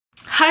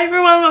Hi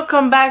everyone,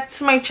 welcome back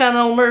to my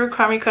channel,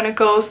 Marianna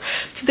Chronicles.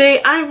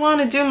 Today I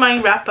want to do my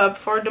wrap up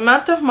for the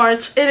month of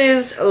March. It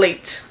is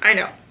late, I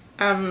know.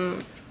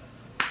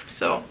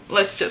 So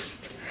let's just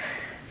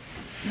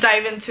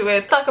dive into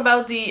it. Talk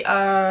about the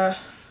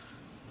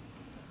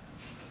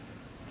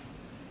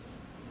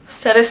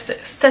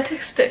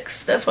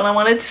statistics, that's what I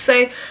wanted to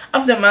say,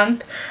 of the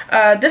month.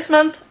 This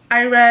month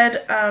I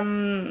read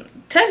 10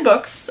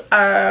 books,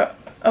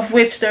 of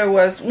which there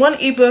was 1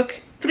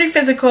 ebook, 3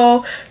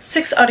 physical,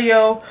 6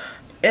 audio.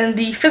 In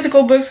the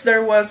physical books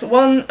there was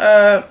 1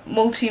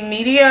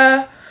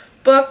 multimedia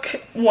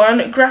book,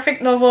 1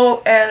 graphic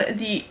novel, and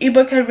the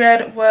ebook I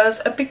read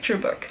was a picture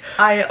book.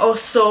 I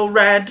also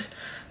read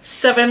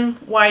 7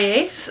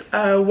 YAs,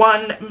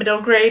 1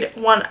 middle grade,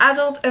 1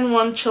 adult, and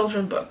 1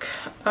 children book.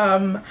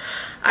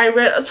 I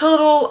read a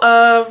total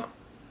of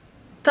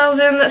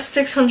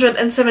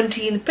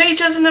 1,617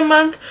 pages in a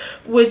month,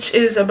 which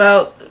is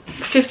about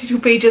 52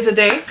 pages a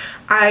day.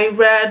 I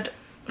read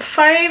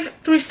 5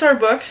 3-star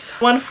books,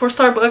 1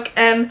 4-star book,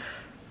 and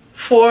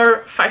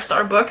 4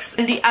 5-star books.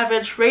 And the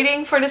average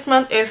rating for this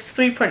month is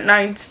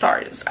 3.9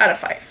 stars out of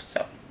 5.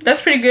 So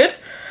that's pretty good.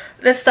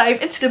 Let's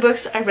dive into the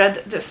books I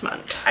read this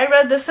month. I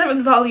read the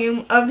 7th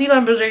volume of the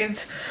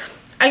GOODREADS.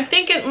 I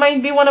think it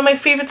might be one of my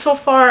favorites so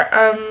far.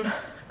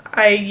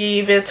 I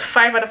gave it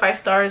 5 out of 5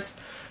 stars.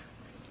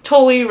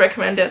 Totally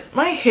recommend it.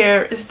 My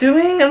hair is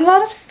doing a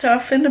lot of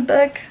stuff in the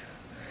back.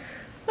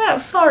 Wow,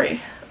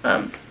 sorry.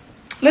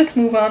 Let's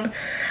move on.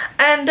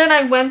 And then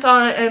I went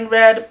on and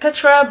read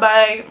Petra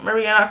by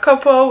Marianna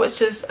Copo,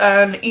 which is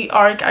an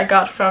e-arc I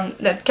got from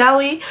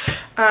NetGalley.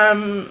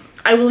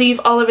 I will leave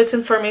all of its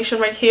information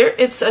right here.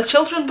 It's a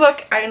children's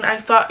book and I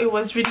thought it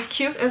was really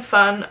cute and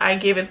fun. I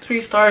gave it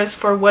 3 stars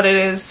for what it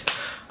is.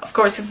 Of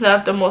course, it's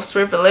not the most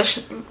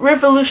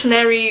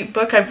revolutionary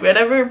book I've read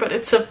ever, but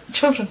it's a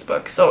children's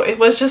book, so it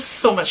was just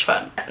so much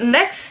fun.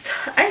 Next,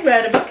 I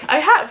read a book I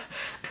have,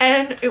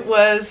 and it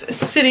was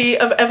City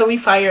of Heavenly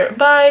Fire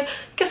by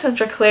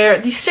Cassandra Clare,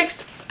 the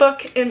 6th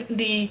book in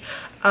the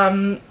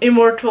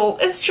Immortal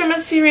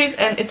Instrument series,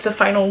 and it's the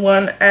final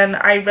one. And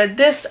I read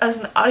this as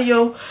an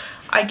audio.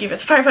 I gave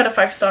it 5 out of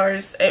 5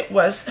 stars. It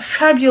was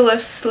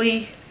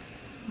fabulously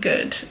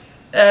good.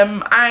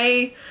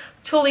 I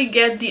totally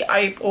get the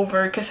hype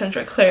over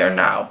Cassandra Clare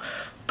now,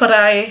 but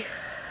I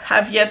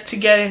have yet to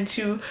get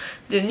into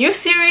the new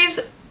series.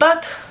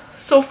 But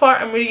so far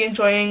I'm really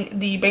enjoying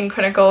the Bane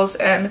Chronicles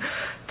and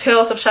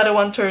Tales of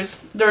Shadowhunters.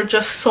 They're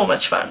just so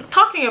much fun.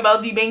 Talking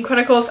about the Bane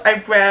Chronicles,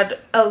 I've read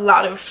a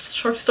lot of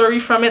short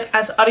story from it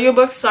as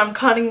audiobooks, so I'm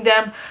counting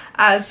them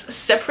as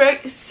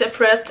separate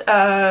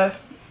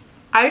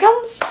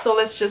items. So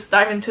let's just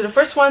dive into the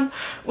first one,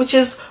 which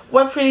is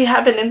What Really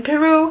Happened in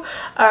Peru.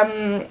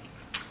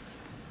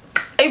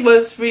 It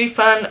was really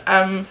fun.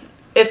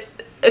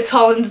 It's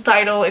all in the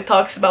title. It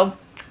talks about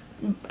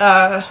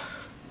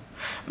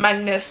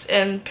madness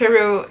in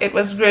Peru. It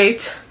was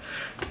great.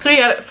 3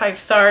 out of 5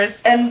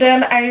 stars. And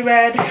then I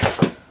read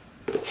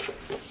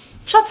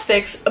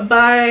Chopsticks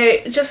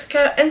by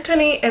Jessica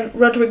Anthony and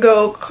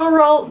Rodrigo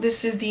Corral.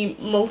 This is the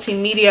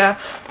multimedia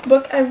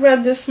book I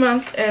read this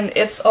month, and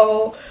it's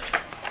all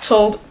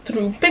told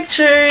through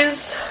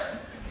pictures.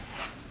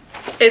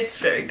 It's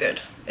very good.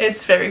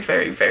 It's very,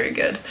 very, very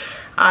good.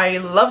 I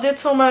loved it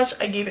so much.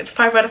 I gave it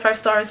 5 out of 5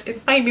 stars.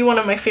 It might be one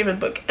of my favorite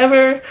books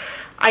ever.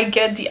 I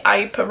get the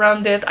hype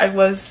around it. I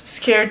was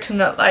scared to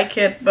not like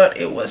it, but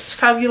it was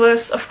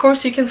fabulous. Of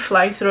course you can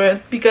fly through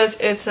it because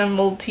it's a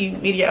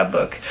multimedia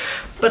book,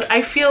 but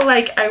I feel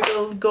like I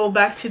will go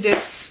back to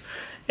this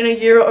in a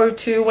year or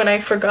 2 when I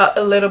forgot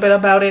a little bit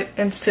about it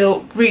and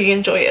still really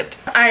enjoy it.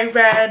 I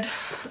read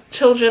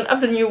Children of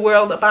the New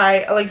World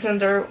by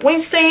Alexander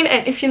Weinstein,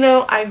 and if you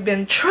know, I've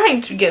been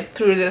trying to get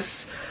through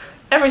this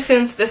ever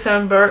since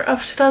December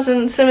of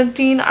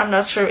 2017. I'm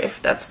not sure if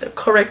that's the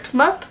correct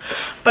month,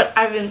 but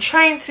I've been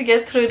trying to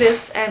get through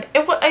this, and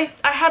I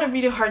had a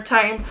really hard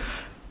time,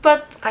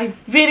 but I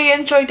really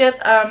enjoyed it.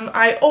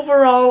 I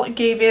overall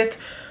gave it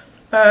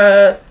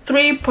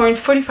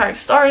 3.45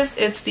 stars.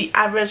 It's the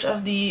average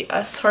of the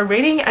star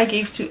rating I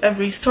gave to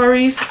every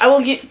stories. I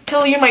will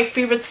tell you my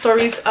favorite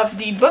stories of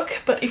the book,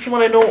 but if you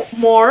want to know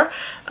more,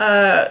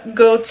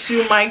 go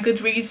to my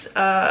GOODREADS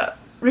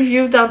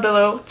review down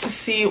below to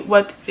see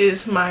what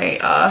is my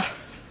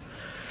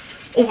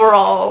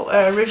overall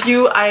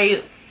review.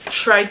 I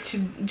tried to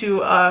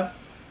do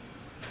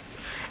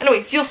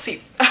anyways, you'll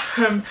see.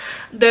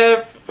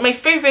 My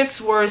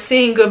favorites were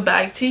Saying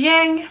Goodbye to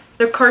Yang,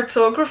 The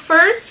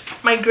Cartographers,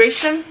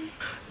 Migration,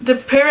 The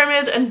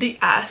Pyramid, and The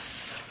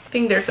Ass. I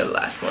think there's a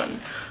last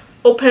one.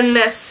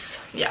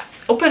 Openness. Yeah,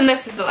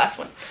 Openness is the last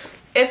one.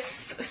 It's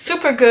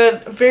super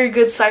good, very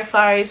good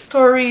sci-fi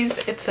stories.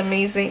 It's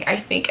amazing. I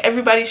think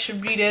everybody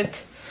should read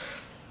it.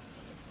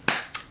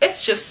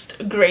 It's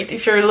just great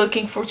if you're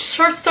looking for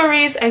short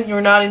stories and you're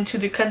not into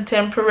the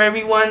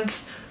contemporary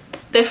ones.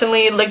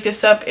 Definitely look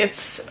this up.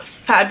 It's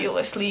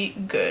fabulously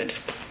good.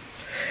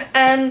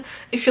 And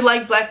if you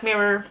like Black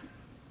Mirror,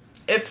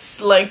 it's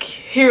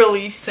like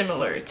eerily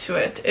similar to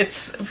it.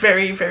 It's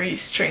very, very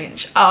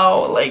strange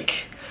how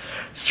like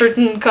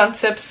certain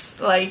concepts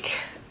like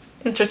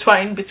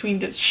intertwined between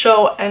the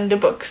show and the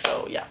book.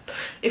 So yeah,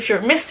 if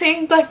you're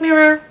missing Black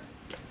Mirror,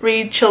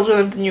 read Children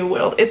of the New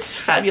World. It's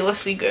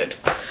fabulously good.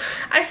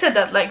 I said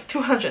that like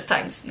 200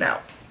 times now.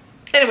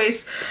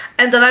 Anyways,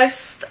 and the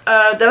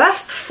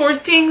last 4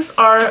 things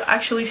are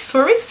actually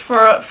stories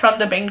from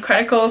the main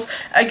chronicles.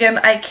 Again,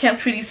 I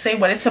can't really say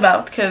what it's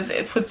about because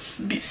it would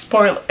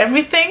spoil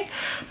everything,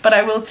 but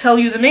I will tell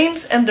you the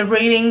names and the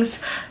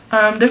ratings.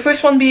 The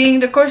first one being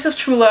The Course of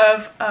True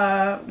Love,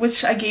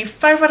 which I gave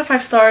 5 out of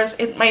 5 stars.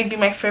 It might be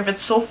my favorite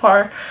so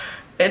far.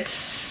 I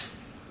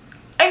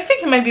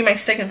think it might be my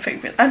second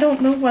favorite. I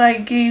don't know what I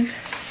gave.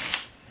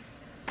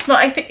 No,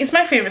 I think it's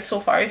my favorite so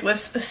far. It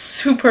was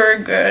super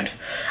good.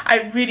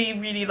 I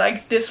really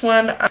liked this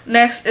one.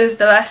 Next is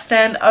The Last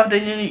Stand of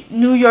the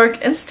New York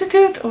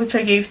Institute, which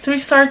I gave 3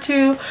 stars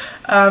to.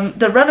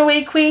 The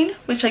Runaway Queen,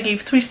 which I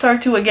gave 3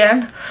 stars to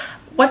again.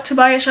 What to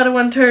Buy a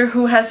Shadowhunter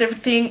Who Has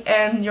Everything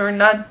and You're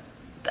Not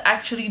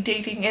Actually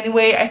Dating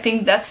Anyway. I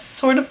think that's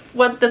sort of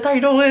what the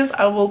title is.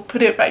 I will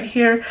put it right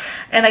here.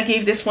 And I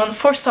gave this one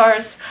 4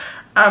 stars.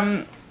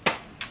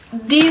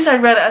 These I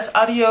read as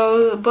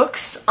audio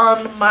books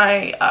on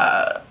my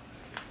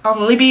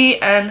on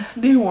Libby, and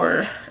they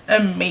were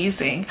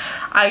amazing.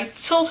 I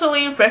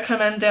totally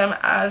recommend them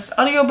as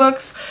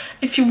audiobooks.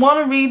 If you want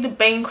to read the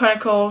Bane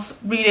Chronicles,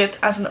 read it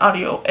as an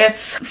audio.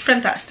 It's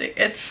fantastic.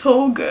 It's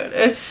so good.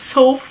 It's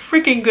so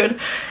freaking good.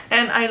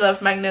 And I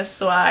love Magnus,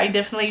 so I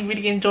definitely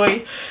really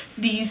enjoy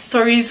these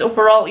stories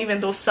overall.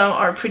 Even though some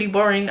are pretty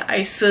boring,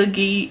 I still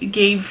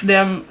gave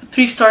them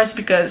 3 stars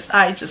because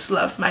I just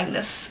love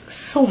Magnus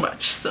so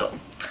much. So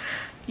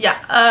yeah,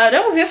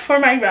 that was it for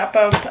my wrap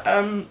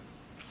up.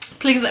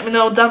 Please let me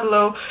know down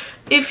below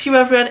if you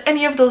have read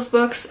any of those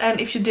books,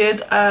 and if you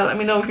did, let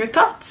me know your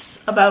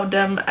thoughts about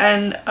them.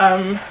 And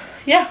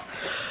yeah,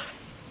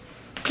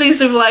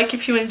 please leave a like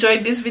if you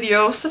enjoyed this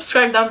video,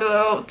 subscribe down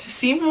below to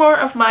see more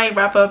of my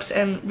wrap-ups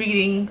and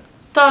reading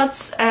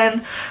thoughts,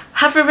 and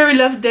have a very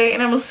lovely day,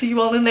 and I will see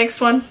you all in the next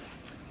one.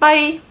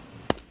 Bye!